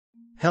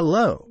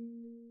Hello!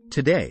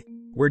 Today,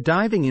 we're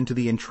diving into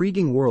the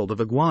intriguing world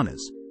of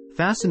iguanas,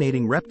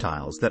 fascinating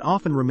reptiles that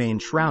often remain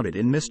shrouded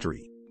in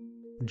mystery.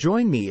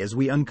 Join me as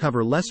we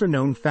uncover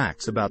lesser-known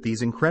facts about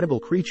these incredible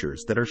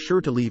creatures that are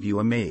sure to leave you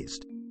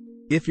amazed.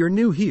 If you're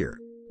new here,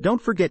 don't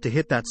forget to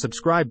hit that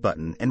subscribe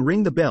button and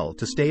ring the bell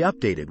to stay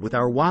updated with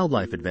our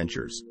wildlife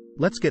adventures.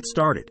 Let's get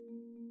started.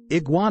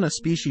 Iguana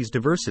species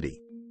diversity.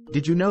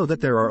 Did you know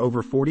that there are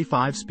over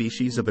 45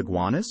 species of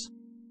iguanas?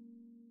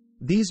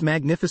 These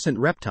magnificent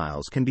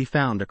reptiles can be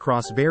found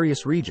across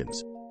various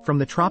regions, from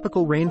the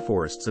tropical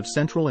rainforests of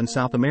Central and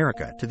South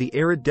America to the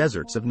arid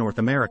deserts of North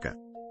America.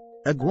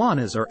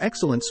 Iguanas are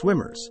excellent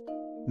swimmers.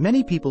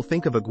 Many people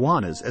think of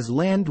iguanas as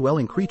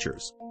land-dwelling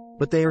creatures,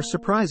 but they are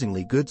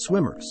surprisingly good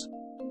swimmers.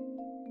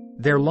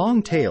 Their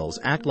long tails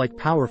act like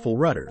powerful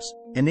rudders,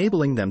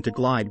 enabling them to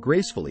glide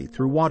gracefully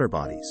through water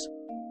bodies.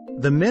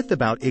 The myth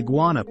about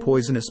iguana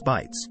poisonous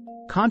bites.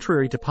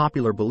 Contrary to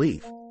popular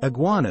belief,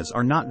 iguanas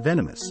are not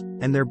venomous,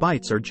 and their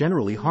bites are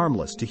generally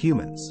harmless to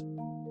humans.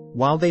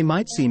 While they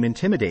might seem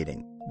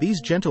intimidating,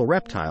 these gentle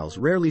reptiles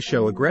rarely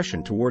show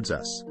aggression towards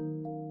us.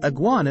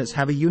 Iguanas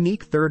have a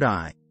unique third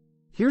eye.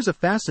 Here's a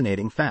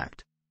fascinating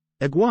fact.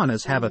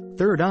 Iguanas have a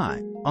third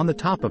eye on the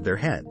top of their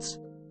heads.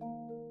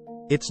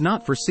 It's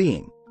not for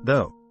seeing,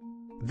 though.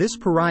 This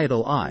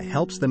parietal eye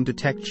helps them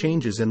detect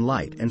changes in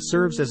light and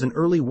serves as an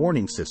early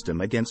warning system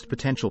against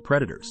potential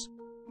predators.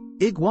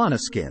 Iguana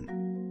skin.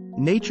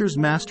 Nature's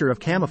master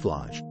of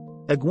camouflage.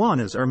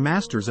 Iguanas are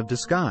masters of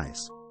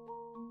disguise.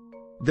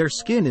 Their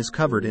skin is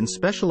covered in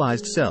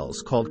specialized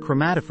cells called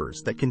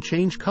chromatophores that can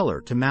change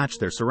color to match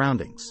their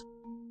surroundings.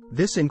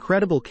 This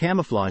incredible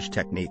camouflage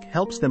technique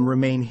helps them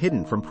remain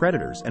hidden from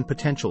predators and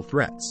potential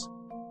threats.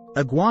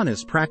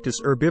 Iguanas practice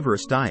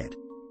herbivorous diet.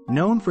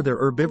 Known for their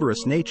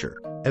herbivorous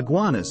nature,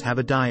 iguanas have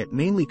a diet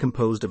mainly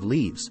composed of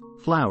leaves,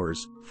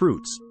 flowers,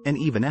 fruits, and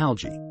even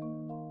algae.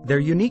 Their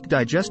unique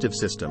digestive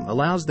system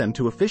allows them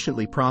to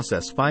efficiently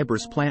process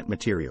fibrous plant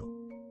material.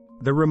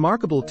 The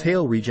remarkable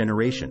tail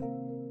regeneration.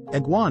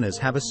 Iguanas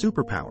have a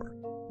superpower.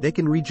 They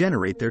can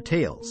regenerate their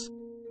tails.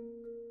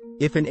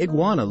 If an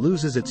iguana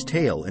loses its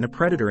tail in a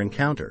predator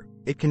encounter,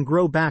 it can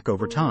grow back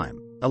over time,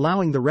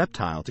 allowing the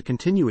reptile to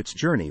continue its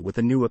journey with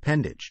a new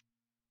appendage.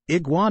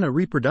 Iguana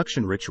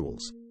reproduction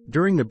rituals.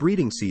 During the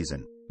breeding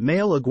season,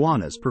 male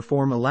iguanas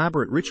perform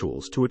elaborate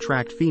rituals to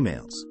attract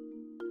females.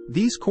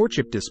 These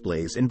courtship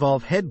displays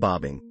involve head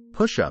bobbing,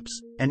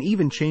 push-ups, and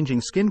even changing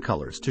skin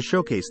colors to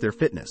showcase their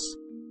fitness.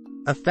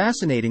 A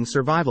fascinating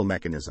survival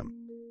mechanism.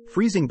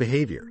 Freezing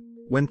behavior.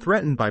 When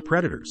threatened by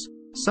predators,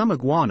 some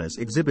iguanas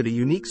exhibit a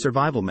unique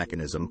survival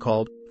mechanism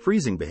called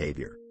freezing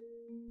behavior.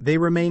 They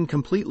remain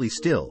completely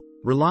still,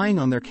 relying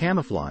on their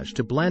camouflage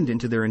to blend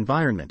into their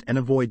environment and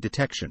avoid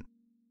detection.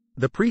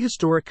 The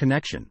prehistoric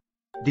connection.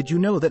 Did you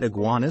know that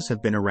iguanas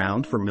have been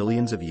around for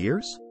millions of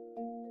years?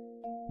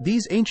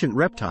 These ancient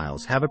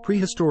reptiles have a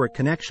prehistoric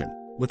connection,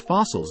 with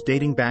fossils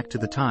dating back to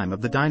the time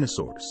of the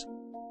dinosaurs.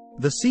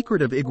 The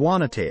secret of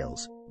iguana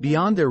tails.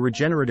 Beyond their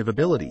regenerative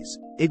abilities,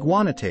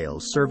 iguana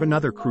tails serve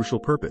another crucial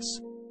purpose.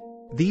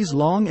 These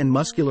long and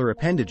muscular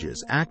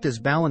appendages act as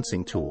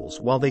balancing tools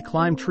while they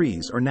climb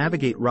trees or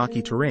navigate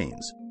rocky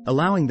terrains,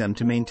 allowing them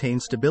to maintain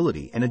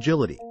stability and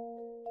agility.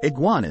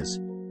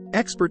 Iguanas.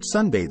 Expert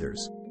sunbathers.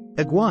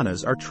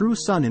 Iguanas are true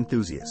sun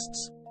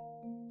enthusiasts.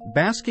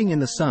 Basking in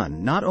the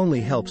sun not only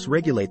helps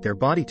regulate their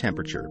body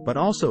temperature but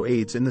also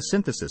aids in the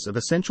synthesis of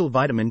essential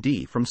vitamin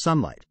D from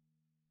sunlight.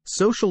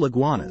 Social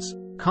iguanas.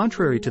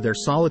 Contrary to their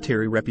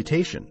solitary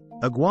reputation,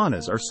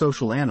 iguanas are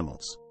social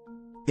animals.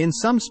 In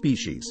some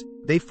species,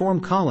 they form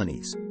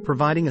colonies,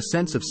 providing a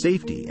sense of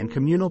safety and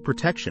communal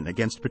protection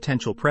against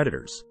potential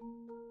predators.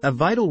 A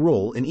vital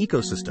role in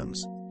ecosystems.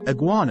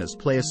 Iguanas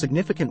play a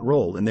significant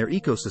role in their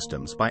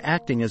ecosystems by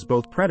acting as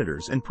both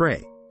predators and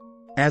prey.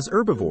 As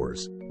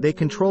herbivores, they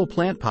control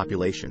plant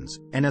populations,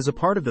 and as a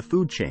part of the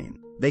food chain,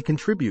 they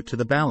contribute to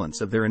the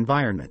balance of their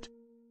environment.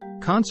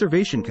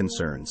 Conservation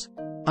concerns.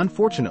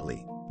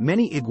 Unfortunately,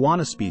 many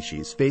iguana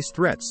species face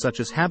threats such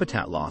as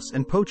habitat loss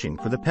and poaching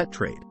for the pet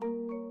trade.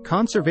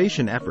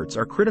 Conservation efforts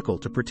are critical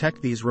to protect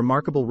these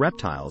remarkable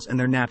reptiles and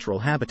their natural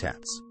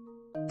habitats.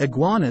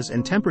 Iguanas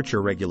and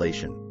temperature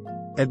regulation.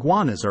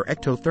 Iguanas are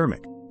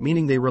ectothermic,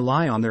 meaning they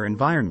rely on their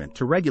environment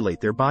to regulate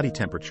their body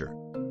temperature.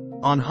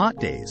 On hot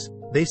days,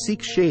 they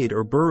seek shade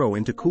or burrow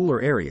into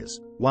cooler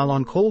areas, while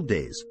on cold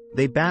days,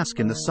 they bask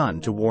in the sun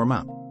to warm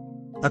up.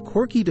 A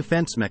quirky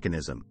defense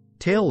mechanism.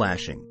 Tail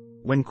lashing.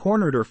 When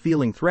cornered or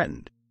feeling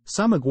threatened,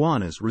 some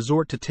iguanas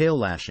resort to tail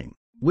lashing,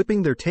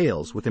 whipping their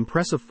tails with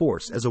impressive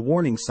force as a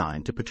warning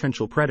sign to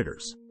potential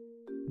predators.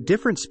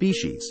 Different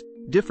species,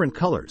 different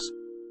colors.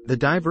 The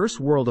diverse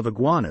world of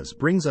iguanas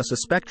brings us a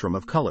spectrum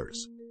of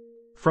colors.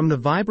 From the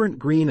vibrant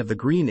green of the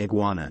green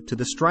iguana to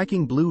the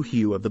striking blue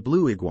hue of the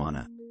blue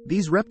iguana,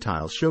 these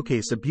reptiles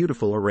showcase a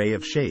beautiful array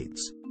of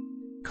shades.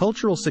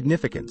 Cultural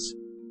significance.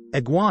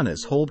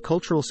 Iguanas hold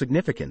cultural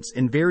significance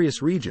in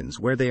various regions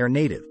where they are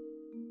native.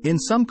 In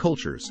some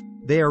cultures,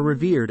 they are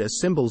revered as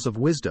symbols of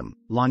wisdom,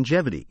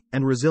 longevity,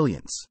 and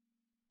resilience.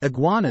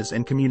 Iguanas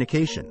and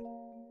communication.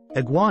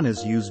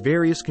 Iguanas use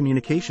various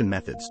communication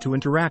methods to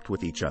interact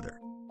with each other.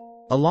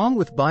 Along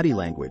with body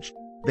language,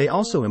 they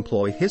also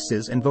employ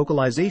hisses and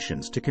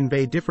vocalizations to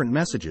convey different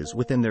messages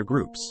within their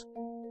groups.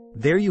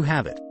 There you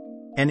have it,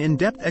 an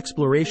in-depth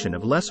exploration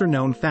of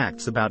lesser-known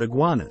facts about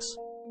iguanas.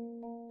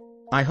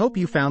 I hope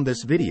you found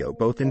this video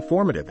both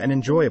informative and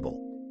enjoyable.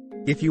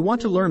 If you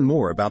want to learn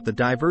more about the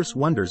diverse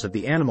wonders of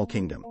the animal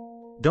kingdom,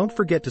 don't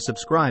forget to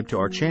subscribe to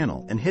our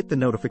channel and hit the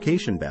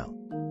notification bell.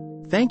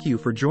 Thank you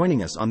for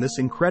joining us on this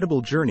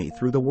incredible journey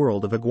through the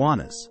world of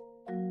iguanas.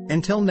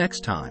 Until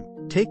next time,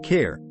 take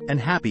care and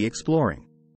happy exploring.